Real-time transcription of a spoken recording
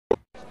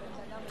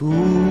Tu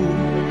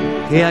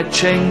che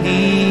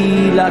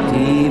accendi la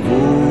TV,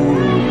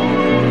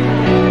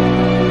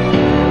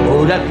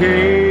 ora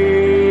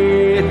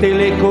che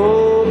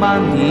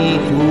telecomandi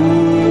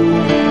tu,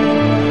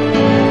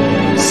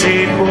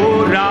 se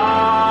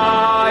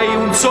vorrai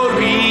un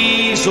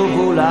sorriso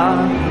vola,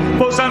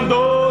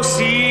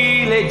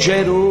 posandosi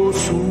leggero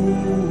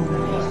su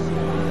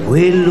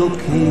quello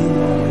che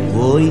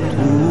vuoi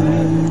tu.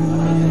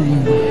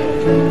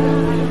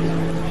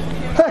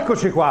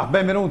 Eccoci qua,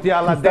 benvenuti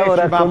alla Stavo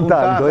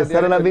raccontando, è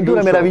stata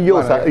un'avventura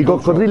meravigliosa, i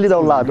coccodrilli da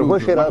un lato,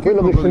 poi c'era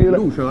quello che scendeva.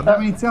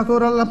 Abbiamo iniziato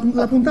ora la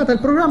puntata, il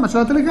programma, c'è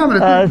la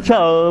telecamera.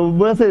 Ciao,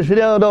 buonasera, ci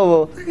vediamo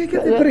dopo. Che ti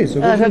hai preso?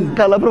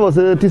 Carla, a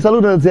proposito, ti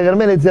salutano zia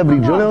Carmela e zia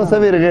Brigio, volevo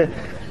sapere che...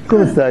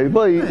 come stai?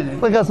 Poi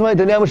casomai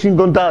teniamoci in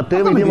contatto.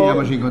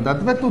 Teniamoci in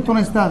contatto, è tutta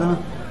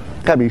un'estate.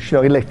 Capisci, no?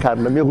 Che lei è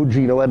Carla, mio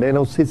cugino, guarda, è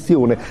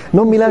un'ossessione.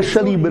 Non mi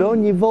lascia libero,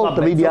 ogni volta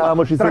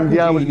vediamoci,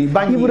 sentiamoci.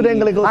 Io pure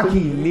tengo le cose.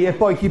 Achilli, e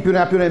poi chi più ne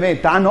ha più ne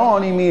metta,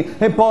 Anonimi,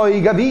 e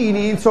poi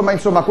Gavini,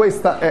 insomma,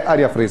 questa è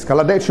Aria Fresca,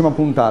 la 10ª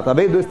puntata.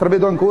 Vedo e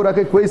stravedo ancora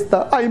che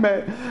questa,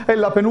 ahimè, è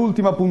la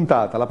penultima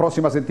puntata. La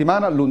prossima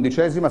settimana,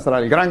 l'11ª, sarà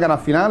il gran ganà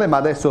finale, ma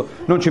adesso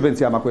non ci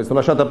pensiamo a questo.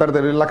 Lasciate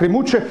perdere le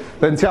lacrimucce,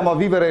 pensiamo a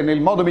vivere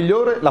nel modo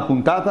migliore la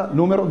puntata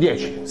numero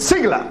 10.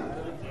 Sigla!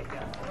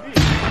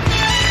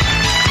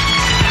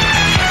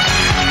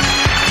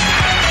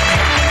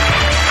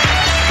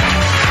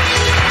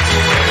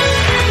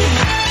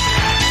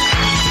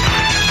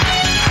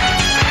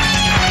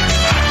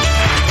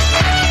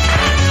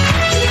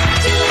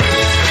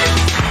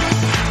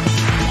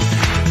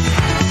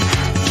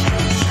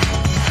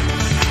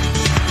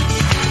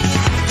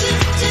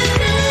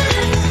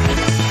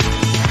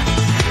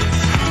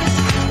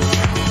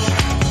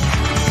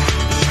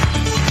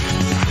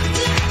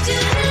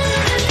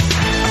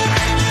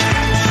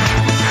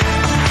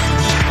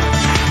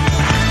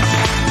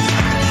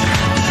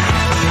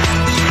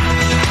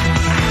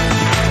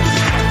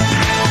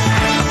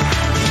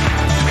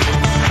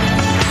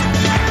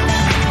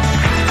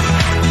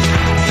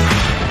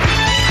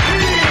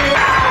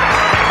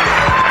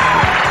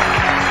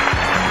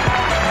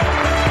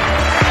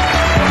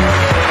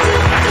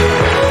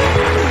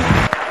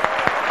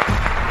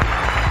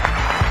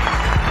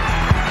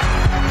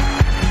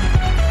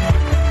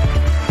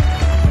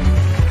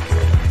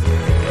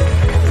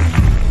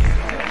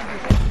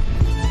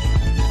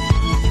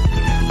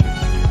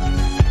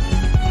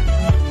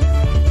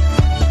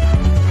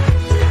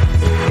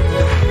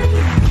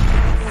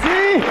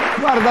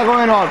 Guarda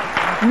come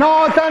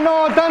nota,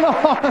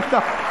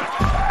 nota.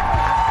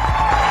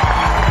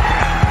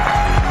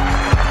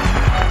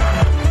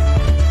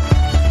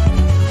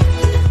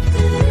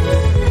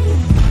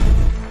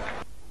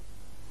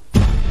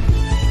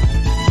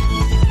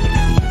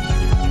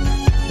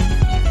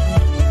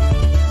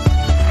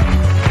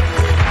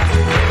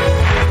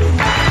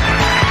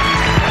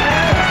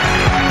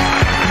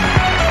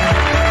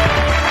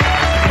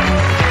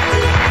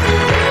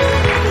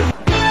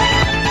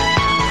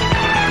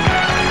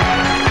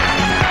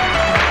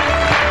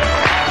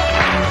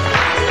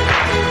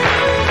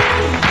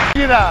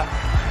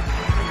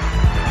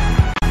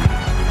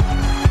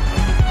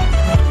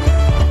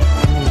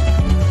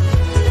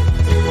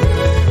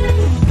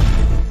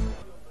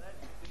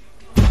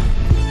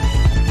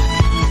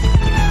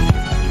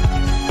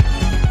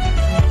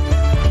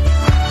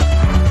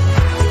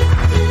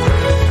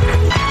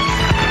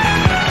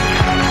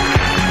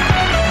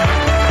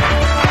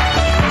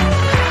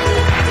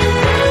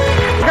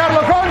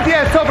 Carlo Conti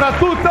e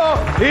soprattutto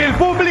il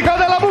pubblico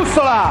della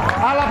bussola.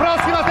 Alla prossima!